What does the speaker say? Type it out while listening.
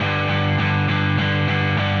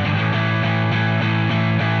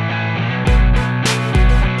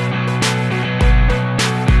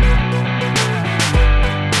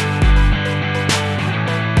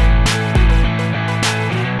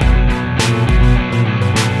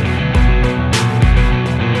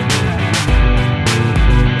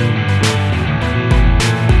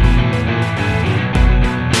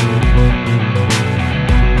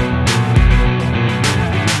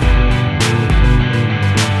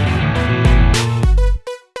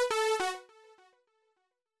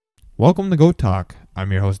Welcome to Go Talk.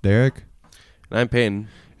 I'm your host, Derek. And I'm Peyton.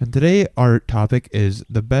 And today our topic is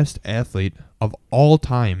the best athlete of all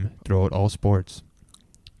time throughout all sports.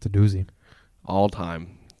 It's a doozy. All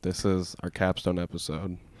time. This is our capstone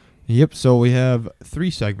episode. Yep, so we have 3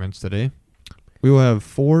 segments today. We will have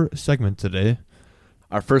 4 segments today.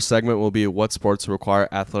 Our first segment will be what sports require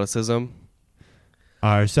athleticism.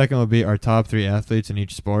 Our second will be our top 3 athletes in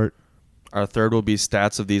each sport. Our third will be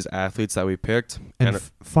stats of these athletes that we picked. And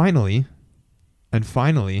finally,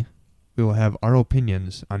 we will have our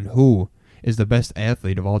opinions on who is the best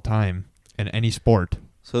athlete of all time in any sport.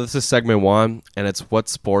 So this is segment 1, and it's what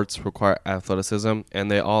sports require athleticism. And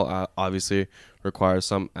they all obviously require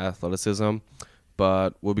some athleticism,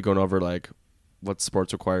 but we'll be going over like what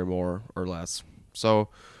sports require more or less. So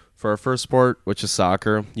for our first sport, which is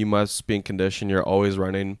soccer, you must be in condition. You're always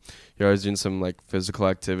running. You're always doing some like physical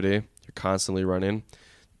activity. You're constantly running.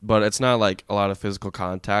 But it's not like a lot of physical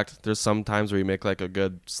contact. There's some times where you make like a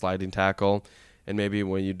good sliding tackle, and maybe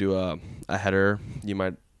when you do a header, you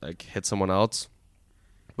might like hit someone else.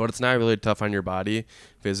 But it's not really tough on your body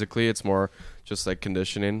physically. It's more just like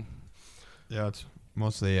conditioning. Yeah, it's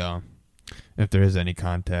mostly if there is any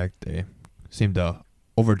contact, they seem to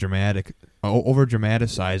over dramatize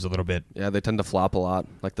a little bit. Yeah, they tend to flop a lot,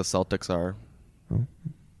 like the Celtics are. Oh,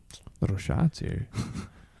 little shots here.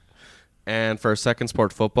 And for a second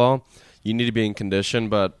sport, football, you need to be in condition,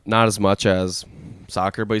 but not as much as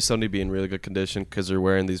soccer. But you still need to be in really good condition because you're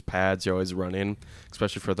wearing these pads. You're always running,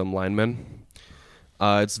 especially for them linemen.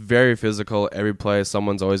 It's very physical. Every play,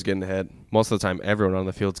 someone's always getting hit. Most of the time, everyone on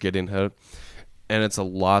the field's getting hit. And it's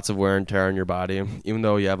lots of wear and tear on your body. Even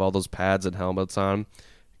though you have all those pads and helmets on,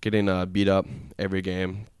 getting beat up every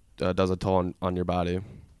game does a toll on your body.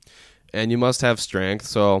 And you must have strength.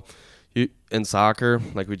 So in soccer,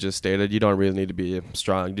 like we just stated, you don't really need to be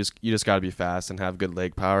strong. You just got to be fast and have good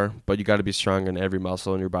leg power. But you got to be strong in every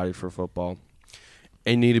muscle in your body for football.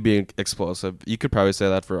 And you need to be explosive. You could probably say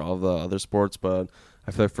that for all the other sports, but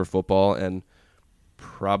I feel like for football and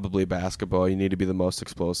probably basketball, you need to be the most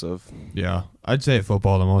explosive. Yeah, I'd say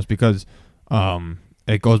football the most because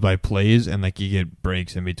it goes by plays and like you get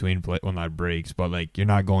breaks in between well, not breaks, but like you're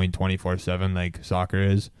not going 24/7 like soccer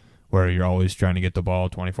is, where you're always trying to get the ball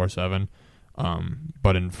 24/7.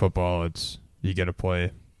 But in football, you get a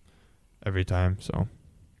play every time, so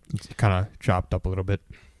it's kind of chopped up a little bit.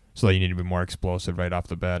 So you need to be more explosive right off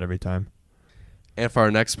the bat every time. And for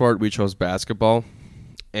our next sport, we chose basketball.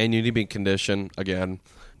 And you need to be in condition. Again,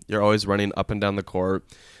 you're always running up and down the court.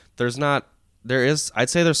 I'd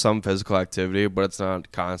say there's some physical activity, but it's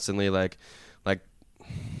not constantly like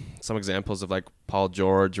some examples of like Paul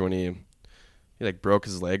George when he like broke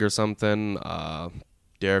his leg or something.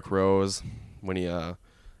 Derrick Rose when I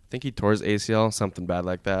think he tore his ACL, something bad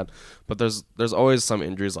like that. But there's always some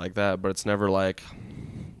injuries like that, but it's never like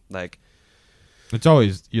it's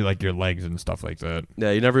always your legs and stuff like that.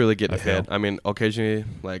 Yeah, you never really get hit. I mean, occasionally,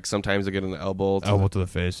 like sometimes you get an elbow to the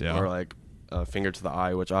face, yeah, or like a finger to the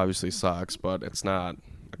eye, which obviously sucks, but it's not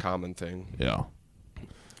a common thing. Yeah.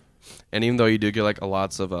 And even though you do get like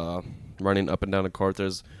lots of running up and down the court,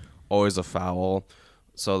 there's always a foul.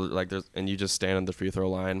 So like and you just stand on the free throw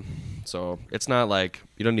line. So it's not like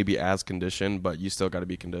you don't need to be as conditioned, but you still got to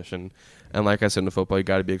be conditioned. And like I said in football, you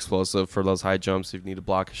got to be explosive for those high jumps. If you need to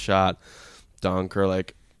block a shot, dunk, or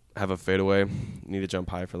like have a fadeaway, you need to jump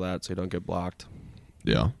high for that so you don't get blocked.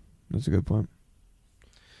 Yeah, that's a good point.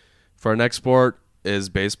 For our next sport is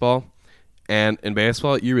baseball. And in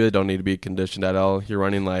baseball, you really don't need to be conditioned at all. You're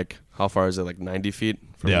running like, how far is it, like 90 feet?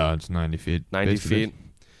 Yeah, it's 90 feet. 90 feet.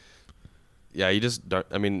 Yeah, you just don't,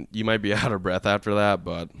 I mean, you might be out of breath after that,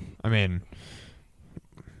 but. I mean,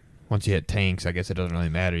 once you hit tanks, I guess it doesn't really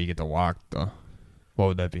matter. You get to walk, though. What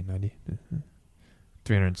would that be, 90?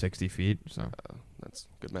 360 feet. So that's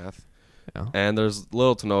good math. Yeah. And there's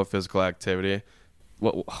little to no physical activity.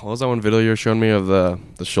 What was that one video you were showing me of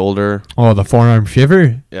the shoulder? Oh, the forearm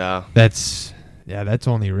shiver? Yeah. That's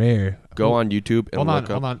only rare. Go on YouTube and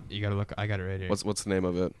hold on. You gotta look. I got it right here. What's the name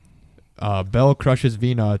of it? Bell crushes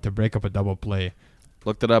Vina to break up a double play.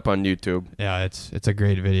 Looked it up on YouTube. Yeah, it's a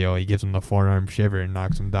great video. He gives him the forearm shiver and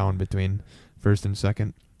knocks him down between first and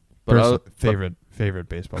second. Favorite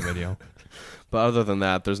baseball video. But other than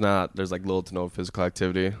that, there's like little to no physical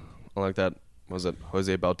activity. Unlike that, was it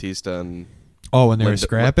Jose Bautista and when they were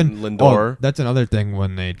scrapping? Lindor. Oh, that's another thing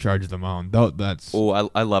when they charge the mound.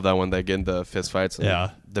 I love that when they get into fist fights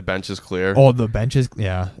and the bench is clear. Oh, the bench is,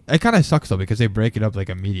 yeah. It kind of sucks, though, because they break it up, like,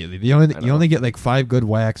 immediately. You only get, like, 5 good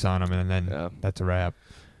whacks on them, and then that's a wrap.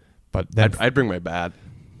 But I'd bring my bat.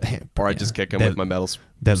 Or I'd just kick him with my metal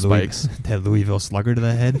spikes. That Louisville slugger to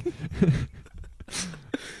the head.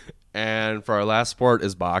 And for our last sport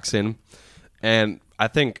is boxing. And I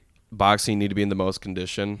think boxing need to be in the most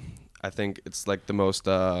condition. I think it's like the most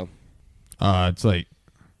It's like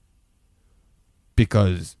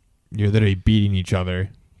because you're literally beating each other.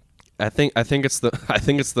 I think it's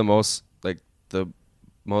the most like the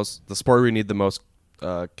sport we need the most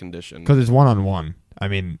condition. Because it's 1-on-1. I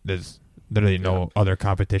mean, there's literally no other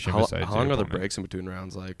competition besides. How long are the breaks in between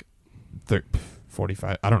rounds? Like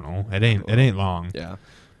 45. I don't know. It ain't long. Yeah,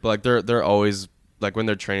 but like they're always like when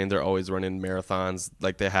they're training, they're always running marathons.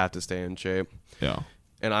 Like they have to stay in shape. Yeah.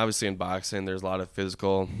 And obviously in boxing, there's a lot of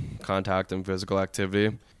physical contact and physical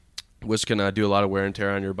activity, which can do a lot of wear and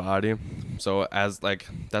tear on your body. So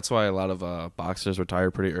that's why a lot of boxers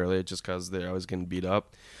retire pretty early, just because they're always getting beat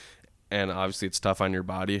up. And obviously it's tough on your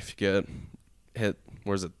body if you get hit.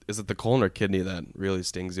 Where is it? Is it the colon or kidney that really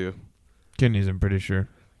stings you? Kidneys, I'm pretty sure.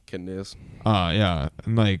 Kidneys. Yeah.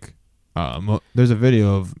 And like, there's a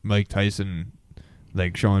video of Mike Tyson,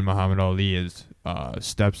 like showing Muhammad Ali his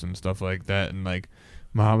steps and stuff like that. And like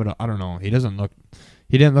Muhammad, I don't know. He didn't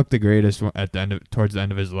look the greatest at the end towards the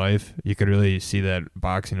end of his life. You could really see that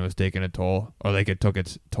boxing was taking a toll, or like it took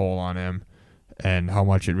its toll on him, and how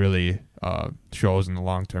much it really shows in the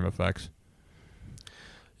long-term effects.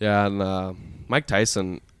 Yeah, and Mike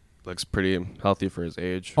Tyson looks pretty healthy for his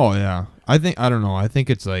age. Oh yeah, I don't know. I think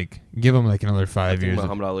it's like give him like another 5 years.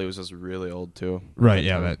 Muhammad Ali was just really old too. Right.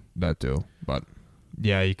 Yeah. That too. But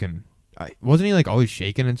yeah, you can. Wasn't he like always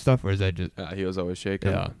shaking and stuff, or is that just? Yeah, he was always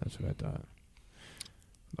shaking. Yeah, that's what I thought.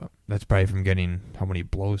 But that's probably from getting how many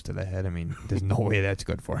blows to the head. I mean, there's no way that's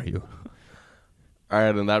good for you. All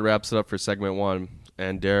right, and that wraps it up for segment 1.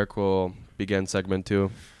 And Derek will begin segment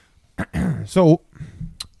 2. So,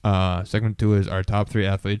 segment 2 is our top 3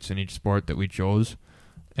 athletes in each sport that we chose,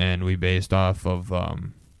 and we based off of.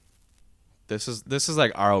 This is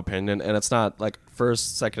like our opinion, and it's not like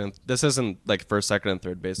first, second. This isn't like first, second, and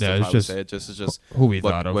third based. Yeah, on it's how just we say it. It's just who we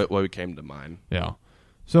thought of. What we came to mind. Yeah.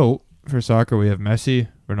 So for soccer, we have Messi,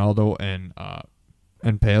 Ronaldo,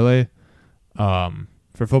 and Pele.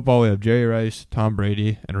 For football, we have Jerry Rice, Tom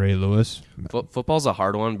Brady, and Ray Lewis. Football's a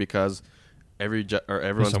hard one because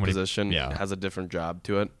everyone's position yeah. has a different job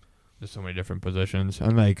to it. There's so many different positions,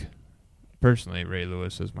 and like personally, Ray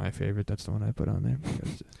Lewis is my favorite. That's the one I put on there.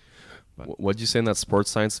 Because, what'd you say in that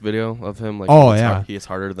sports science video of him? Like, he hits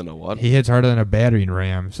harder than a what? He hits harder than a battering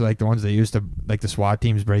ram. So like the ones they used to, like the SWAT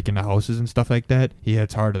teams break into houses and stuff like that. He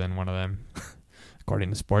hits harder than one of them, according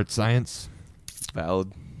to sports science.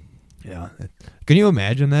 Valid. Yeah. Can you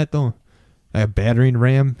imagine that though? A battering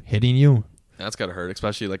ram hitting you. That's gotta hurt,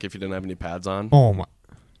 especially like if you didn't have any pads on. Oh my!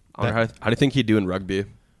 How do you think he'd do in rugby?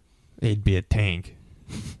 He'd be a tank.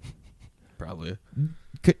 Probably.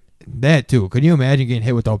 That too. Could you imagine getting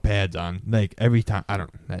hit without pads on? Like every time.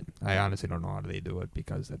 I honestly don't know how they do it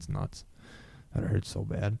because that's nuts. That hurts so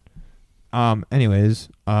bad. Anyways,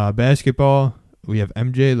 basketball. We have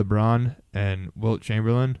MJ, LeBron, and Wilt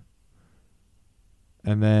Chamberlain.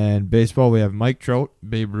 And then baseball, we have Mike Trout,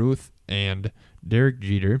 Babe Ruth, and Derek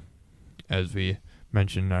Jeter, as we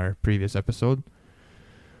mentioned in our previous episode.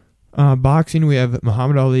 Boxing, we have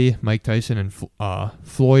Muhammad Ali, Mike Tyson, and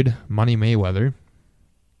Floyd Money Mayweather.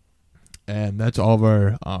 And that's all of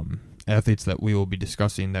our athletes that we will be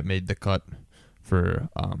discussing that made the cut for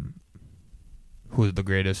who the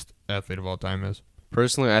greatest athlete of all time is.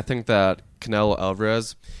 Personally, I think that Canelo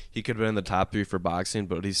Alvarez, he could have been in the top 3 for boxing,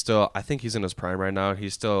 but I think he's in his prime right now.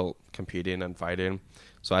 He's still competing and fighting.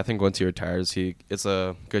 So I think once he retires, it's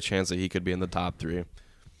a good chance that he could be in the top 3.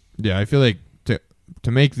 Yeah, I feel like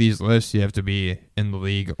to make these lists, you have to be in the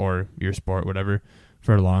league or your sport, whatever,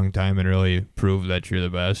 for a long time and really prove that you're the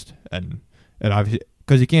best. And obviously,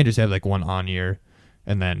 because you can't just have like one on year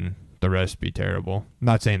and then the rest be terrible. I'm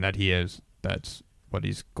not saying that he is. That's what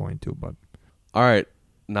he's going to, but. All right,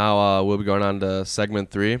 now we'll be going on to segment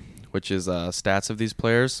 3, which is stats of these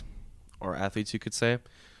players, or athletes, you could say.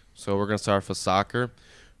 So we're going to start with soccer.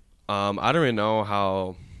 I don't really know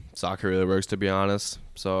how soccer really works, to be honest,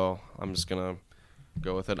 so I'm just going to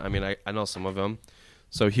go with it. I mean, I know some of them.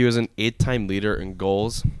 So he was an 8-time leader in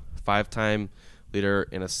goals, 5-time leader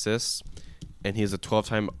in assists, and he's a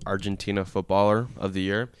 12-time Argentina Footballer of the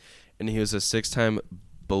Year, and he was a 6-time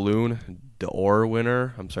Ballon d'Or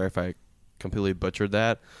winner. I'm sorry if I completely butchered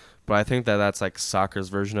that, but I think that's like soccer's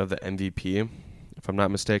version of the MVP, if I'm not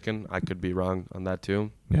mistaken. I could be wrong on that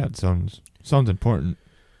too. Yeah, it sounds important.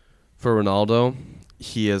 For Ronaldo,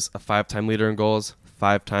 he is a 5-time leader in goals,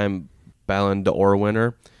 5-time Ballon d'Or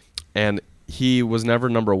winner, and he was never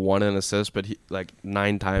number 1 in assists, but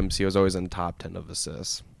 9 times he was always in top 10 of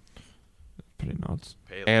assists. pretty nuts.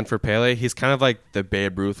 And for Pele, he's kind of like the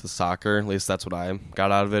Babe Ruth of soccer. At least that's what I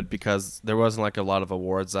got out of it, because there wasn't like a lot of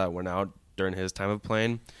awards that went out during his time of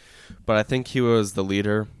playing. But I think he was the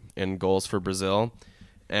leader in goals for Brazil.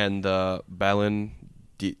 And Ballon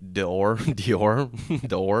d'Or,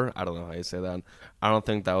 I don't know how you say that. I don't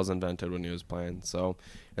think that was invented when he was playing. So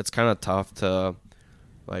it's kind of tough to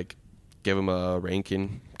like give him a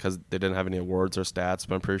ranking because they didn't have any awards or stats,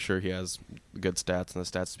 but I'm pretty sure he has good stats, and the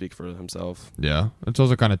stats speak for himself. Yeah, it's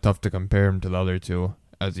also kind of tough to compare him to the other two,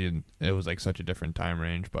 as it was like such a different time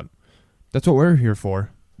range, but that's what we're here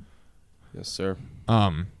for. Yes, sir.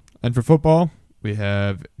 And for football, we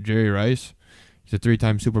have Jerry Rice. He's a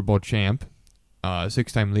 3-time Super Bowl champ,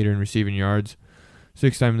 6-time leader in receiving yards,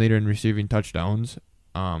 6-time leader in receiving touchdowns,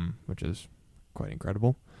 which is quite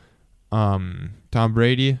incredible. Tom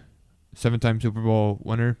Brady, 7-time Super Bowl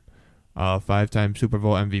winner, 5-time Super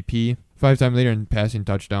Bowl MVP, 5-time leader in passing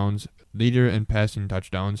touchdowns,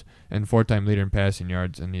 and 4-time leader in passing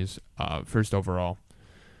yards, and he's first overall.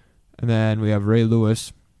 And then we have Ray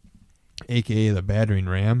Lewis, a.k.a. the Battering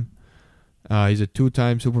Ram. He's a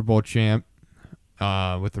 2-time Super Bowl champ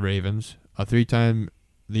with the Ravens, a 3-time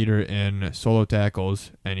leader in solo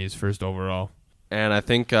tackles, and he's first overall. And I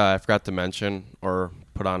think I forgot to mention or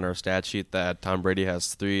put on our stat sheet that Tom Brady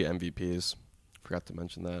has 3 MVPs. Forgot to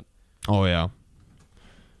mention that. Oh, yeah.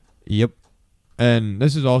 Yep. And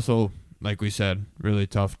this is also, like we said, really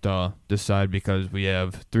tough to decide because we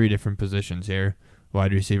have 3 different positions here: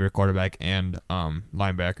 wide receiver, quarterback, and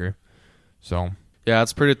linebacker. So yeah,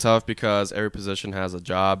 it's pretty tough because every position has a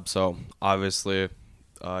job. So obviously,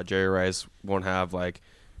 Jerry Rice won't have like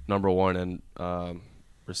number 1 in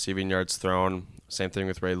receiving yards thrown. Same thing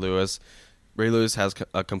with Ray Lewis. Ray Lewis has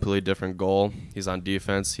a completely different goal. He's on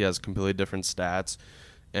defense. He has completely different stats.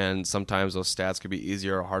 And sometimes those stats could be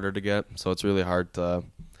easier or harder to get. So it's really hard to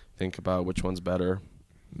think about which one's better.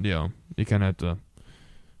 Yeah, you kind of have to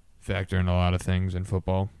factor in a lot of things in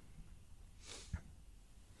football.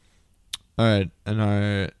 All right, and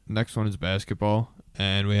our next one is basketball.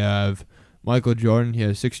 And we have Michael Jordan. He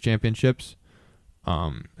has 6 championships.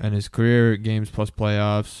 And his career games plus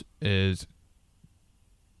playoffs is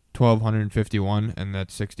 1,251, and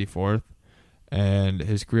that's 64th. And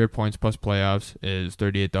his career points plus playoffs is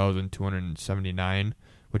 38,279,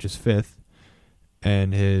 which is 5th.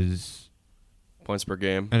 And his points per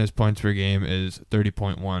game is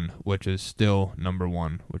 30.1, which is still number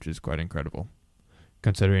 1, which is quite incredible,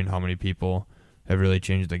 considering how many people have really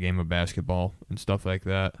changed the game of basketball and stuff like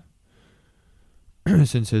that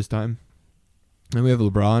since his time. And we have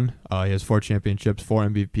LeBron. He has 4 championships, 4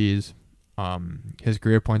 MVPs. His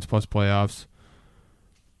career points plus playoffs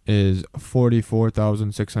is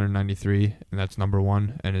 44,693, and that's number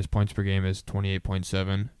 1. And his points per game is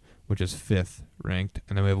 28.7, which is 5th ranked.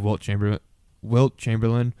 And then we have Wilt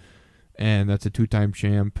Chamberlain, and that's a 2-time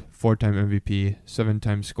champ, 4-time MVP,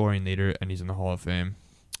 7-time scoring leader, and he's in the Hall of Fame.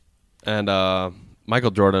 And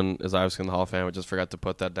Michael Jordan is obviously in the Hall of Fame. I just forgot to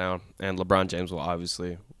put that down. And LeBron James will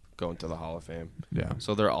obviously go into the Hall of Fame. Yeah.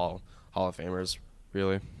 So they're all Hall of Famers,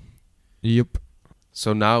 really. Yep.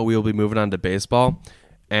 So now we'll be moving on to baseball,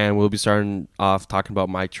 and we'll be starting off talking about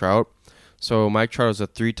Mike Trout. So Mike Trout is a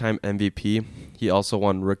 3-time MVP. He also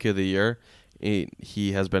won Rookie of the Year.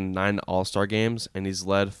 He has been 9 All-Star games, and he's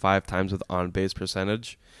led 5 times with on-base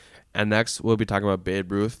percentage. And next, we'll be talking about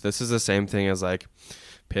Babe Ruth. This is the same thing as like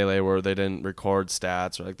Pele, where they didn't record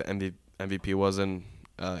stats, or like the MVP wasn't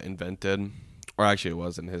invented, or actually it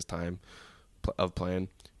was in his time of playing.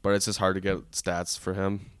 But it's just hard to get stats for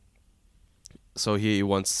him. So he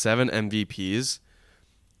won 7 MVPs,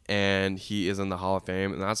 and he is in the Hall of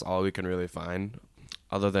Fame, and that's all we can really find,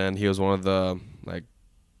 other than he was one of the like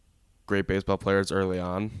great baseball players early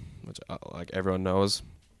on, which like everyone knows.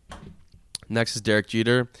 Next is Derek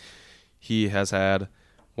Jeter. He has had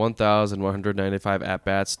 1,195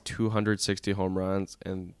 at-bats, 260 home runs,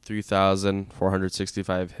 and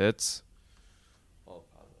 3,465 hits.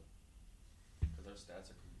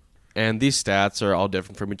 And these stats are all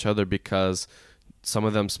different from each other because some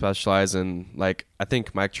of them specialize in, like, I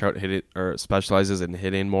think Mike Trout specializes in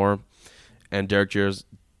hitting more, and Derek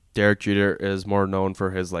Jeter is more known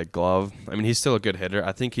for his like glove. I mean, he's still a good hitter.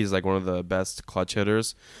 I think he's like one of the best clutch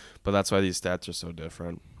hitters, but that's why these stats are so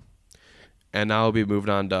different. And now we'll be moving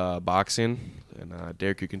on to boxing, and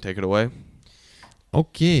Derek, you can take it away.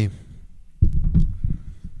 Okay.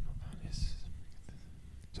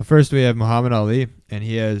 So first we have Muhammad Ali, and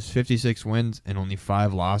he has 56 wins and only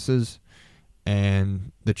 5 losses.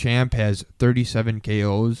 And the champ has 37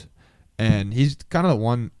 KOs. And he's kind of the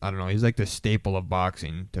one, I don't know, he's like the staple of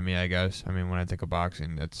boxing to me, I guess. I mean, when I think of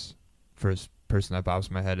boxing, that's first person that pops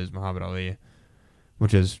in my head is Muhammad Ali.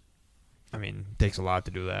 which is, I mean, takes a lot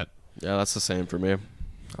to do that. Yeah, that's the same for me. I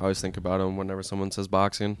always think about him whenever someone says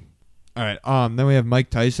boxing. All right. Then we have Mike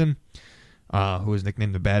Tyson, who is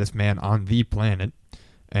nicknamed the baddest man on the planet,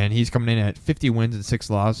 and he's coming in at 50 wins and 6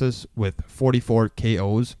 losses with 44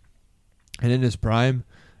 KOs. And in his prime,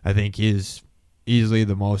 I think he is easily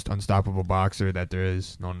the most unstoppable boxer that there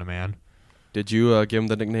is known to man. Did you give him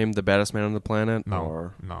the nickname the baddest man on the planet? No,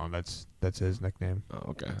 Or? no, that's his nickname. Oh,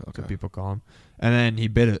 okay. That's what people call him. And then he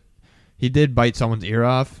did bite someone's ear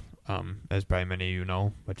off, as probably many of you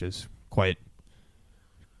know, which is quite.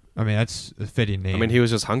 I mean, that's a fitting name. I mean, he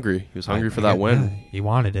was just hungry. He was hungry for that win. He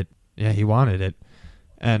wanted it. Yeah, he wanted it.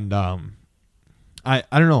 And I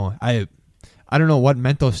don't know. I don't know what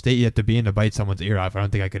mental state you have to be in to bite someone's ear off. I don't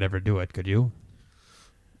think I could ever do it. Could you?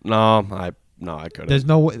 No, I couldn't. There's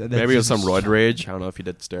no way. Maybe it was some roid rage. I don't know if he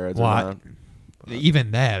did steroids or not. But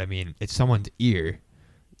even that, I mean, it's someone's ear.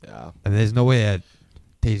 Yeah. And there's no way that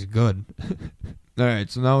tastes good. All right,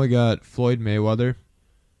 so now we got Floyd Money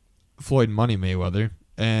Mayweather.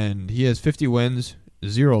 And he has 50 wins,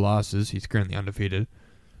 0 losses. He's currently undefeated.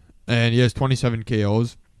 And he has 27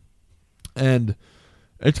 KOs. And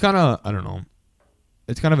it's kind of, I don't know,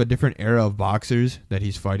 it's kind of a different era of boxers that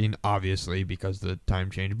he's fighting, obviously, because the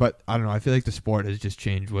time changed. But I don't know, I feel like the sport has just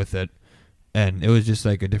changed with it. And it was just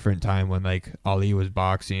like a different time when like Ali was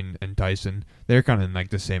boxing and Tyson. They're kind of in like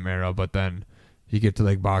the same era, but then you get to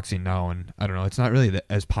like boxing now, and I don't know, it's not really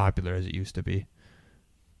as popular as it used to be.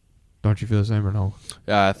 Don't you feel the same or no?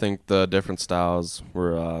 Yeah, I think the different styles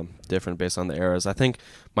were different based on the eras. I think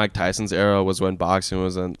Mike Tyson's era was when boxing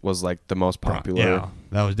was like the most popular. Yeah,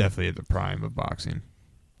 that was definitely the prime of boxing.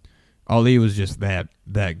 Ali was just that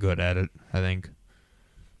good at it, I think.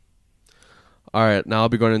 All right, now I'll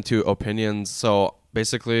be going into opinions. So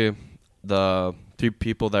basically, the 3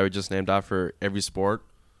 people that we just named after every sport.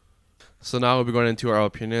 So now we'll be going into our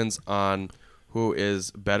opinions on who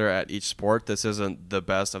is better at each sport. This isn't the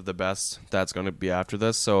best of the best that's going to be after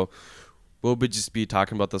this. So we'll just be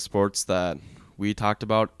talking about the sports that we talked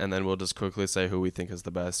about, and then we'll just quickly say who we think is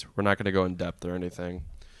the best. We're not going to go in depth or anything.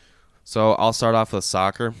 So I'll start off with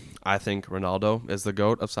soccer. I think Ronaldo is the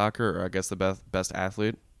GOAT of soccer, or I guess the best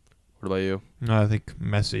athlete. What about you? No, I think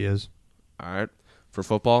Messi is. All right. For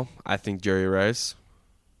football, I think Jerry Rice.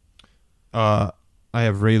 I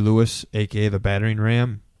have Ray Lewis, a.k.a. the battering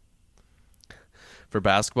ram. For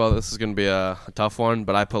basketball, this is going to be a tough one,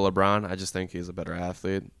 but I put LeBron. I just think he's a better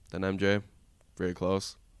athlete than MJ. Very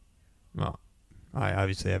close. Well, I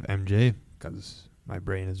obviously have MJ because my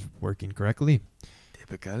brain is working correctly.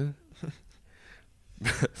 Typical.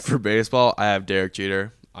 For baseball, I have Derek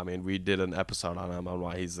Jeter. I mean, we did an episode on him on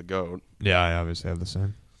why he's the GOAT. Yeah, I obviously have the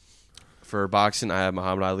same. For boxing, I have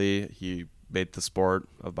Muhammad Ali. He made the sport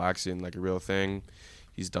of boxing like a real thing.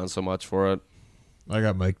 He's done so much for it. I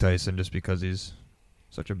got Mike Tyson just because he's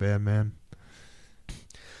such a bad man.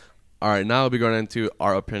 All right, now we'll be going into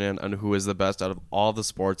our opinion on who is the best out of all the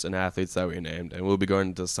sports and athletes that we named, and we'll be going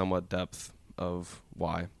into somewhat depth of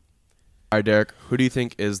why. All right, Derek, who do you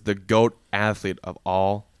think is the GOAT athlete of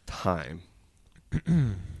all time?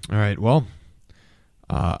 All right, well,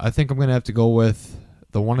 I think I'm going to have to go with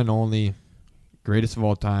the one and only greatest of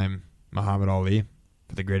all time, Muhammad Ali,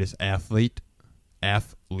 for the greatest athlete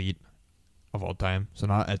of all time. So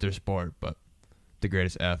not at their sport, but the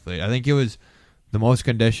greatest athlete. I think he was the most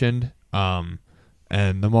conditioned, and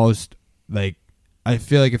the most, like, I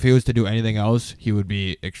feel like if he was to do anything else, he would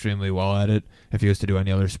be extremely well at it. If he was to do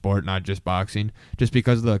any other sport, not just boxing, just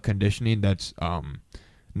because of the conditioning that's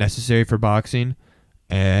necessary for boxing,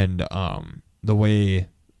 and the way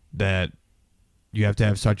that you have to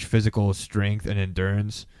have such physical strength and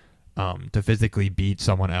endurance to physically beat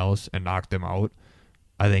someone else and knock them out.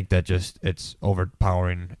 I think that just it's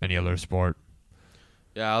overpowering any other sport.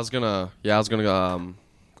 Yeah, I was gonna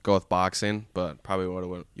go with boxing, but probably would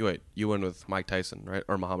have went. You went with Mike Tyson, right,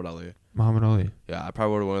 or Muhammad Ali? Muhammad Ali. Yeah, I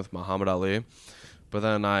probably would have went with Muhammad Ali, but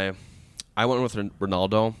then I went with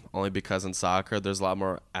Ronaldo only because in soccer there's a lot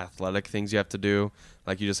more athletic things you have to do.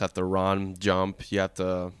 Like you just have to run, jump. You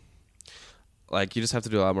just have to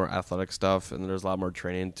do a lot more athletic stuff, and there's a lot more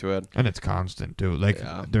training to it. And it's constant too.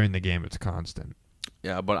 During the game, it's constant.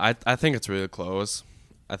 Yeah, but I think it's really close.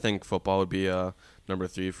 I think football would be number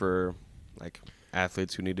 3 for like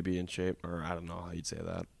athletes who need to be in shape, or I don't know how you'd say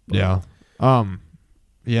that. But yeah.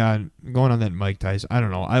 Yeah, going on that Mike Tyson, I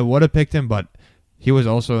don't know. I would have picked him, but he was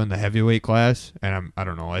also in the heavyweight class, and I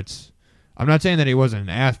don't know. I'm not saying that he wasn't an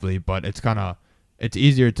athlete, but it's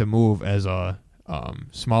easier to move as a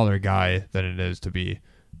smaller guy than it is to be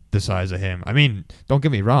the size of him. I mean, don't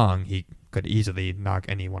get me wrong, he could easily knock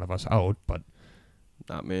any one of us out, but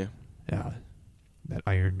not me. Yeah. that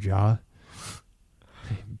iron jaw.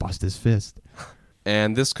 Bust his fist.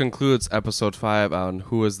 And this concludes episode 5 on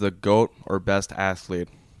who is the GOAT or best athlete.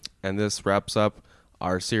 And this wraps up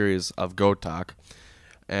our series of GOAT Talk.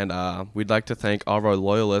 And we'd like to thank all of our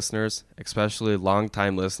loyal listeners, especially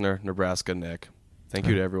longtime listener, Nebraska Nick. Thank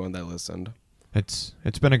you to everyone that listened. It's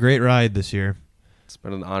been a great ride this year. It's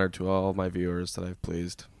been an honor to all of my viewers that I've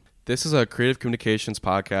pleased. This is a Creative Communications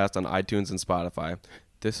podcast on iTunes and Spotify.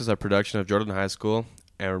 This is a production of Jordan High School.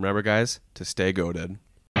 And remember, guys, to stay goated.